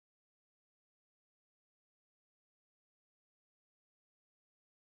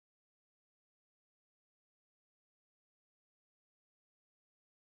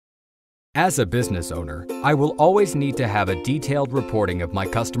As a business owner, I will always need to have a detailed reporting of my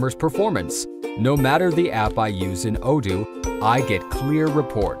customers' performance. No matter the app I use in Odoo, I get clear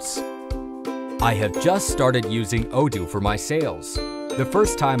reports. I have just started using Odoo for my sales. The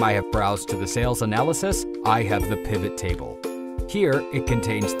first time I have browsed to the sales analysis, I have the pivot table. Here, it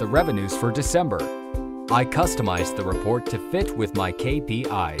contains the revenues for December. I customize the report to fit with my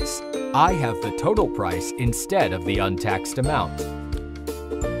KPIs. I have the total price instead of the untaxed amount.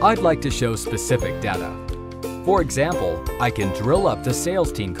 I'd like to show specific data. For example, I can drill up the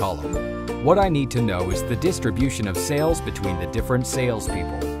sales team column. What I need to know is the distribution of sales between the different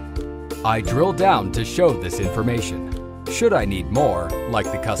salespeople. I drill down to show this information. Should I need more,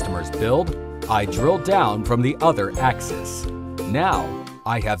 like the customer's build, I drill down from the other axis. Now,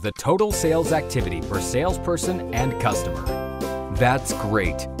 I have the total sales activity per salesperson and customer. That's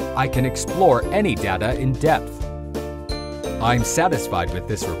great. I can explore any data in depth. I'm satisfied with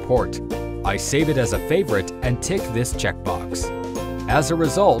this report. I save it as a favorite and tick this checkbox. As a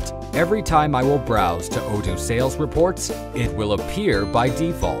result, every time I will browse to Odoo Sales Reports, it will appear by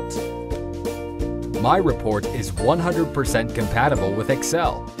default. My report is 100% compatible with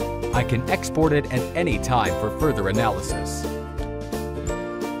Excel. I can export it at any time for further analysis.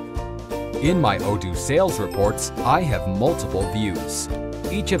 In my Odoo Sales Reports, I have multiple views.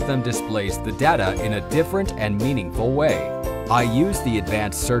 Each of them displays the data in a different and meaningful way. I use the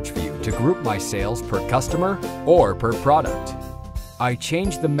advanced search view to group my sales per customer or per product. I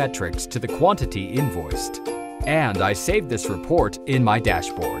change the metrics to the quantity invoiced. And I save this report in my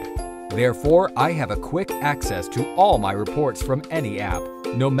dashboard. Therefore, I have a quick access to all my reports from any app,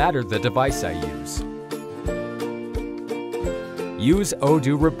 no matter the device I use. Use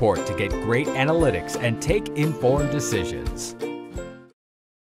Odoo Report to get great analytics and take informed decisions.